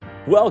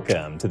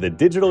Welcome to the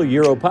Digital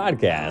Euro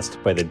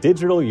Podcast by the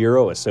Digital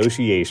Euro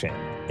Association.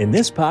 In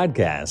this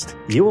podcast,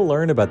 you will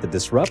learn about the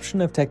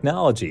disruption of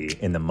technology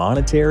in the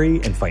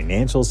monetary and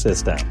financial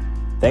system.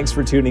 Thanks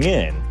for tuning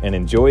in and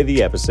enjoy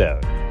the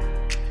episode.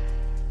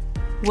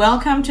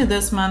 Welcome to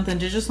This Month in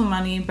Digital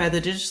Money by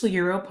the Digital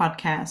Euro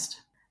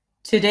Podcast.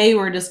 Today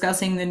we're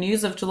discussing the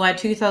news of July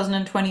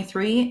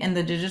 2023 in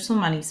the digital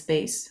money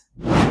space.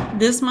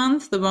 This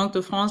month, the Banque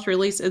de France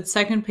released its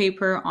second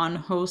paper on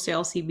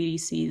wholesale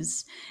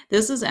CBDCs.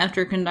 This is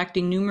after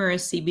conducting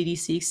numerous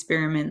CBDC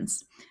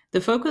experiments. The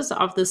focus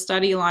of the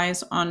study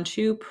lies on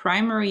two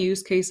primary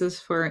use cases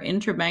for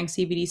interbank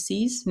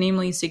CBDCs,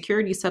 namely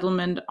security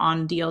settlement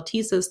on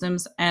DLT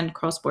systems and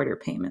cross-border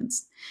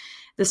payments.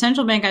 The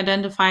central bank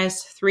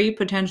identifies three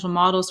potential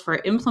models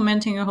for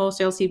implementing a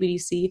wholesale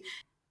CBDC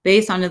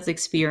based on its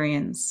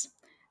experience.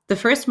 The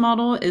first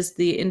model is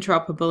the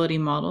interoperability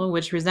model,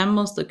 which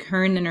resembles the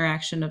current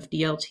interaction of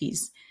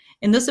DLTs.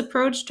 In this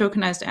approach,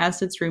 tokenized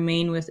assets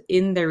remain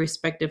within their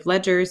respective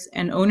ledgers,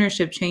 and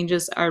ownership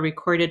changes are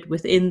recorded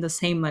within the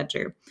same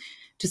ledger.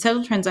 To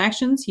settle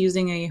transactions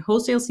using a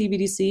wholesale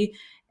CBDC,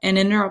 an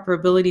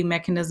interoperability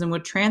mechanism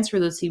would transfer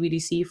the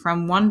CBDC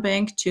from one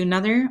bank to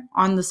another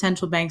on the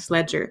central bank's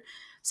ledger,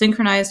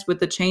 synchronized with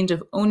the change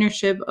of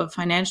ownership of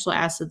financial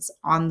assets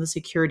on the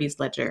securities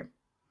ledger.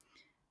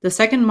 The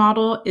second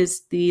model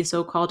is the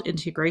so-called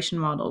integration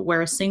model,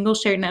 where a single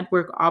shared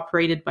network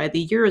operated by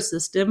the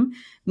Eurosystem,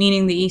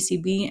 meaning the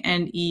ECB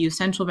and EU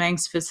central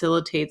banks,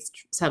 facilitates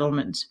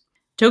settlement.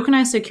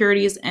 Tokenized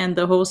securities and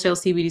the wholesale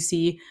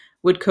CBDC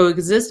would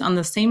coexist on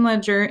the same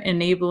ledger,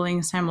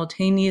 enabling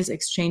simultaneous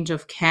exchange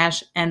of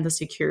cash and the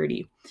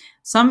security.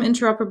 Some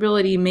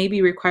interoperability may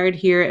be required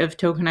here if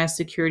tokenized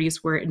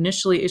securities were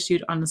initially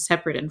issued on a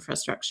separate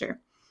infrastructure.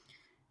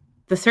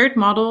 The third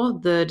model,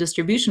 the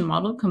distribution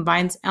model,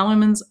 combines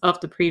elements of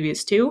the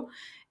previous two.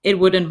 It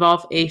would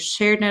involve a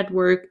shared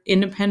network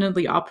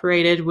independently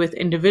operated with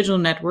individual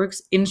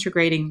networks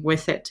integrating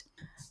with it.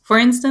 For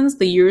instance,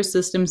 the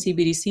Eurosystem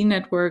CBDC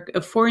network,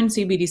 a foreign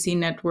CBDC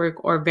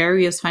network, or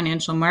various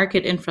financial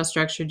market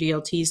infrastructure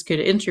DLTs could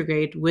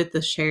integrate with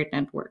the shared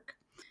network.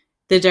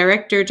 The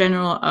Director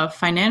General of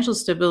Financial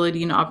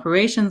Stability and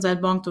Operations at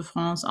Banque de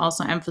France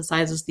also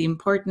emphasizes the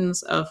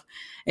importance of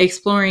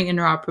exploring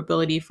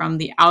interoperability from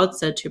the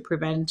outset to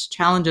prevent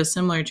challenges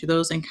similar to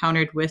those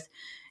encountered with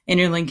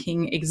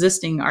interlinking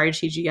existing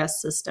RTGS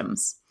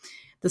systems.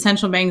 The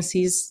central bank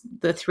sees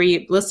the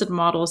three listed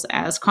models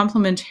as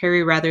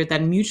complementary rather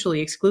than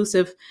mutually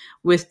exclusive,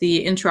 with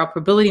the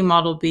interoperability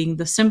model being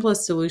the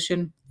simplest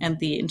solution and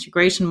the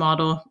integration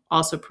model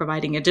also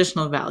providing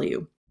additional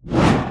value.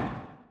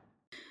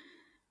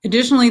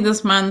 Additionally,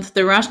 this month,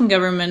 the Russian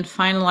government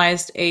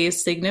finalized a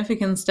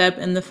significant step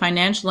in the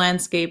financial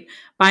landscape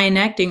by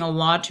enacting a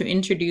law to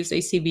introduce a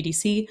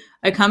CBDC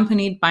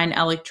accompanied by an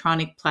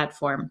electronic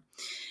platform.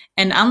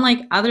 And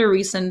unlike other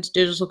recent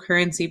digital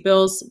currency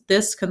bills,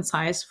 this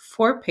concise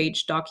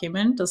 4-page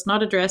document does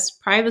not address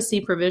privacy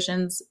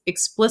provisions,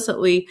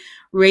 explicitly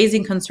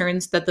raising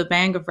concerns that the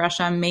Bank of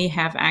Russia may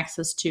have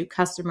access to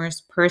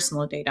customers'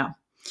 personal data.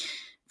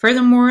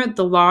 Furthermore,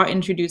 the law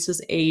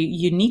introduces a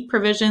unique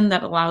provision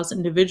that allows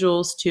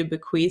individuals to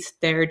bequeath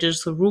their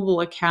digital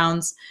ruble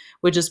accounts,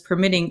 which is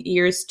permitting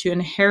heirs to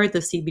inherit the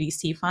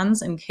CBDC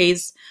funds in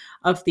case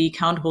of the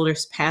account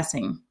holder's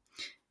passing.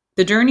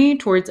 The journey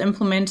towards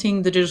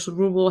implementing the digital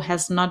ruble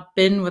has not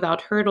been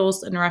without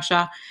hurdles in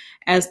Russia,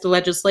 as the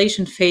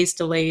legislation faced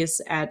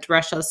delays at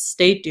Russia's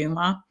State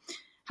Duma.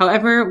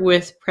 However,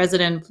 with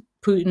President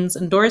Putin's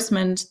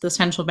endorsement, the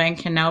central bank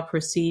can now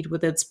proceed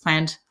with its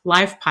planned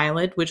live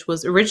pilot, which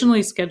was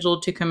originally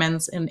scheduled to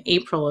commence in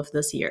April of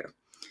this year.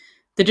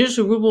 The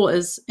digital ruble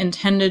is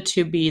intended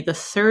to be the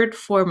third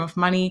form of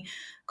money,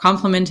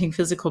 complementing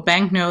physical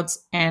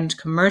banknotes and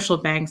commercial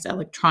banks'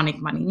 electronic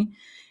money.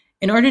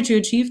 In order to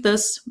achieve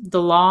this,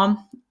 the law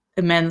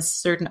amends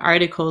certain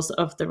articles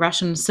of the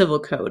Russian Civil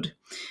Code.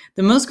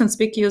 The most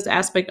conspicuous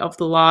aspect of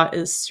the law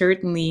is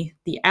certainly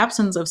the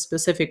absence of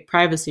specific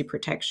privacy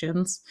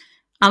protections.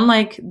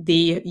 Unlike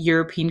the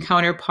European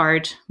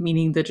counterpart,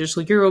 meaning the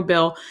Digital Euro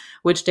Bill,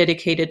 which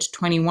dedicated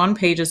 21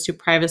 pages to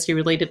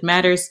privacy-related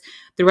matters,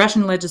 the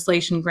Russian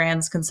legislation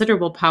grants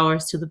considerable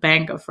powers to the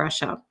Bank of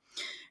Russia.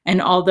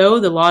 And although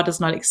the law does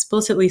not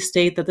explicitly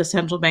state that the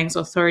central bank's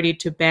authority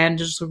to ban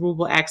digital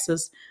ruble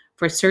access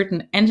for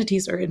certain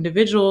entities or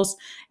individuals,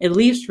 it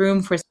leaves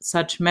room for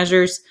such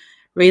measures,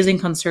 raising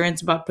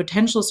concerns about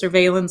potential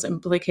surveillance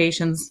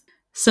implications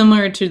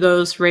similar to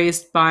those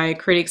raised by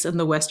critics in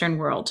the Western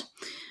world.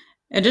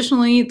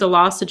 Additionally, the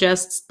law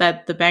suggests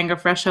that the Bank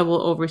of Russia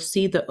will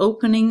oversee the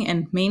opening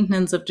and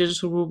maintenance of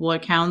digital ruble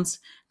accounts,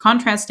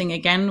 contrasting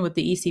again with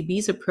the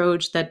ECB's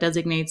approach that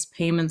designates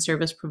payment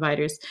service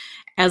providers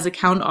as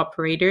account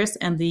operators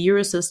and the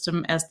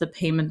Eurosystem as the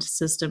payment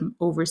system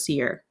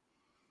overseer.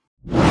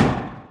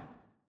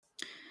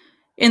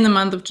 In the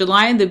month of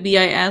July, the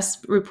BIS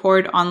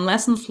report on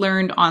lessons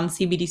learned on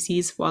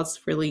CBDCs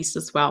was released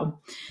as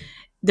well.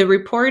 The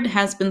report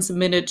has been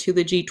submitted to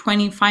the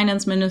G20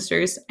 finance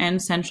ministers and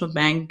central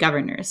bank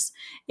governors.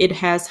 It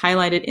has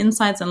highlighted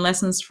insights and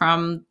lessons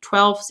from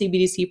 12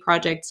 CBDC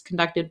projects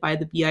conducted by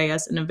the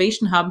BIS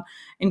Innovation Hub,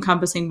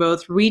 encompassing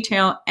both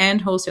retail and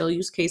wholesale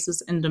use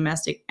cases in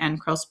domestic and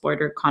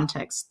cross-border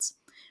contexts.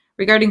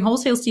 Regarding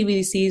wholesale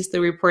CBDCs, the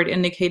report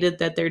indicated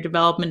that their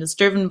development is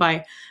driven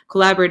by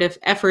collaborative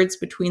efforts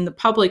between the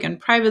public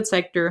and private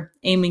sector,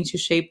 aiming to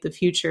shape the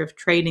future of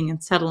trading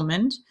and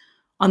settlement.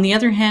 On the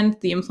other hand,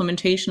 the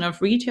implementation of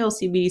retail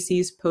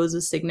CBDCs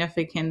poses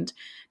significant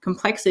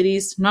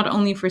complexities, not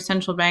only for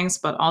central banks,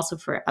 but also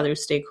for other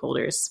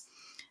stakeholders.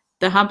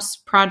 The Hub's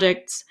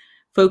projects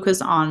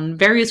focus on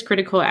various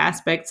critical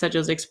aspects, such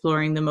as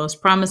exploring the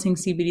most promising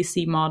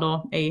CBDC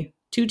model, a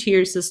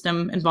two-tier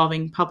system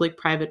involving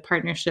public-private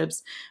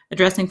partnerships,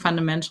 addressing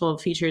fundamental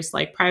features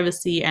like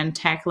privacy, and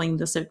tackling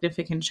the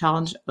significant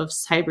challenge of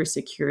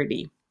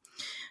cybersecurity.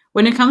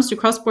 When it comes to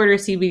cross-border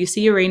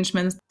CBDC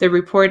arrangements, the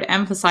report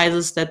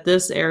emphasizes that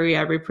this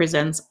area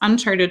represents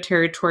uncharted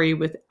territory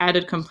with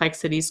added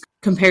complexities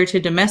compared to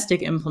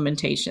domestic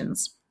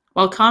implementations.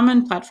 While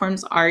common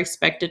platforms are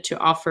expected to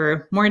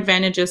offer more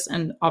advantages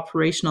and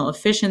operational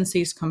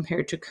efficiencies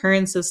compared to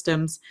current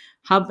systems,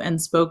 hub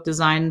and spoke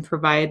design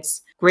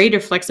provides greater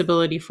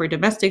flexibility for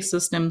domestic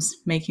systems,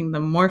 making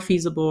them more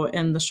feasible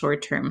in the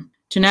short term.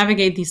 To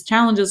navigate these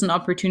challenges and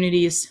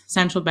opportunities,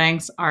 central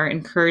banks are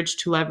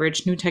encouraged to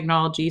leverage new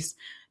technologies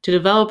to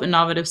develop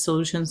innovative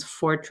solutions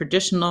for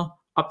traditional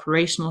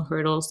operational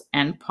hurdles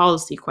and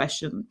policy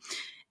questions,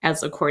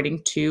 as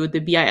according to the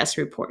BIS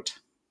report.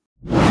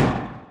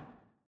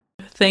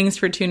 Thanks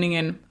for tuning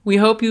in. We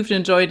hope you've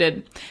enjoyed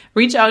it.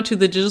 Reach out to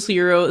the Digital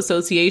Euro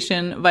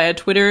Association via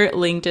Twitter,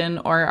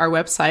 LinkedIn, or our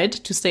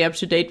website to stay up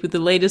to date with the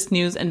latest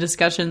news and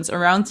discussions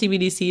around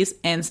CBDCs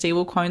and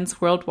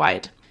stablecoins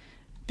worldwide.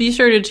 Be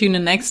sure to tune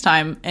in next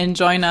time and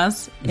join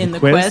us in the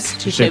quest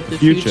to shape the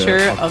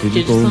future of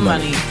digital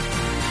money.